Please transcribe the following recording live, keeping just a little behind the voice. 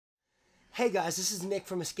Hey guys, this is Nick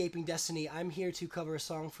from Escaping Destiny. I'm here to cover a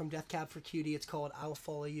song from Death Cab for Cutie. It's called I Will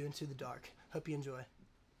Follow You Into the Dark. Hope you enjoy.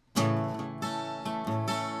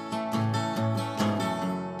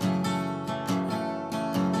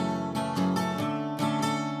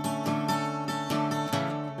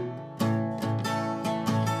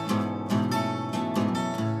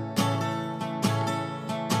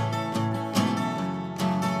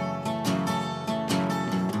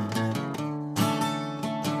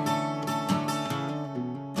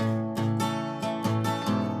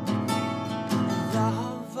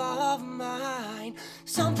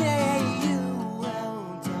 Someday you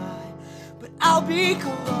will die, but I'll be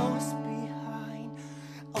close behind.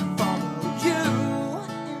 I'll follow you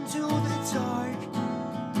into the dark,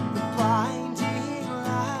 the blinding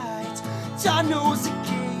light, tunnels, the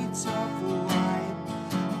gates of light.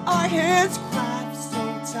 Our hands grasp so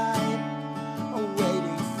tight,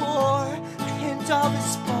 waiting for a hint of a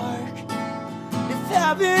spark. If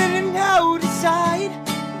heaven and hell decide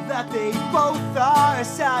that they both are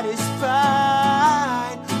satisfied,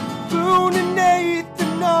 Moon and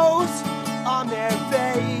Nathan knows on their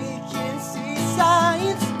vacancy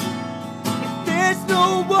signs. If there's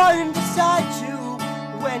no one beside you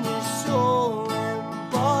when your soul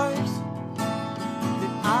embarks,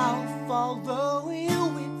 then I'll follow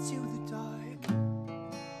you into the dark.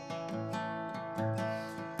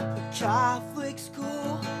 The Catholic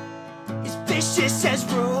school is vicious as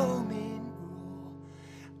Roman rule.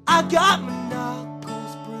 I got my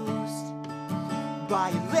knuckles bruised by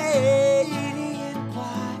a lady in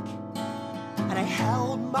black, and I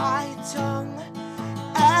held my tongue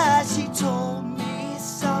as she told me,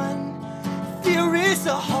 son, fear is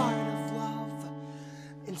the heart of love.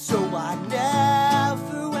 And so I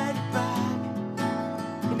never went back.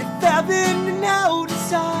 And if heaven and hell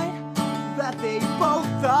decide that they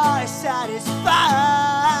both are satisfied,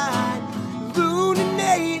 Moon and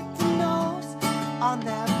Nathan knows on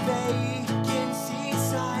that vacancy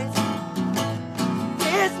signs.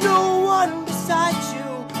 There's no one beside you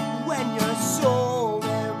when your soul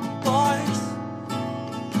embarks,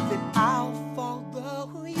 then I'll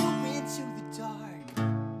follow you into the dark.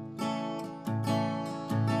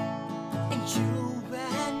 And you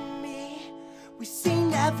and me, we've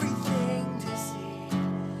seen everything to see,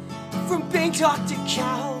 from Bangkok to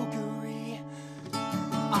Calgary.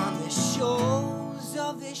 On the shores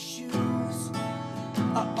of the shoes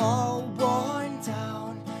are all worn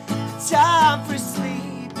down. The time for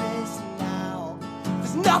sleep is now.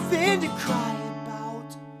 There's nothing to cry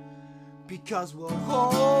about, because we'll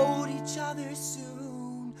hold each other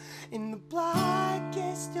soon in the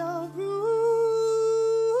blackest of rooms.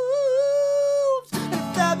 And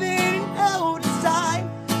if heaven and hell decide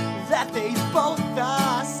that they both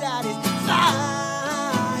are satisfied,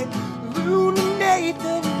 Moon and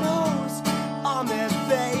Nathan knows on their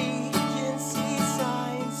vacancy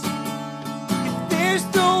signs. If there's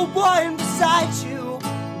no one beside you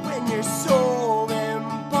when your soul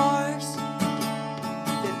embarks,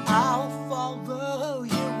 then I'll follow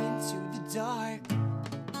you into the dark.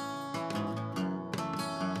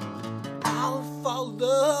 I'll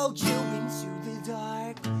follow you into the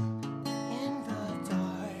dark, in the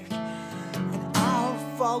dark, and I'll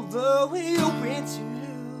follow you into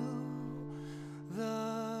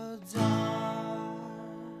the dark.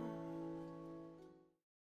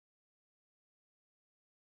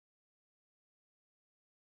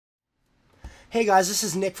 Hey guys, this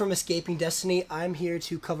is Nick from Escaping Destiny. I'm here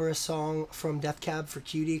to cover a song from Death Cab for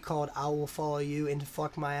Cutie called I Will Follow You Into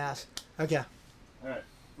Fuck My Ass. Okay. Alright,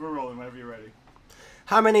 we're rolling whenever you're ready.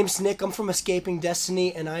 Hi, my name's Nick. I'm from Escaping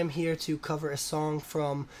Destiny, and I'm here to cover a song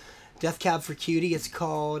from Death Cab for Cutie. It's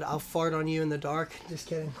called I'll Fart on You in the Dark. Just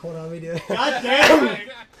kidding. Hold on, let me do it. God damn it!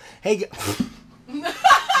 Hey,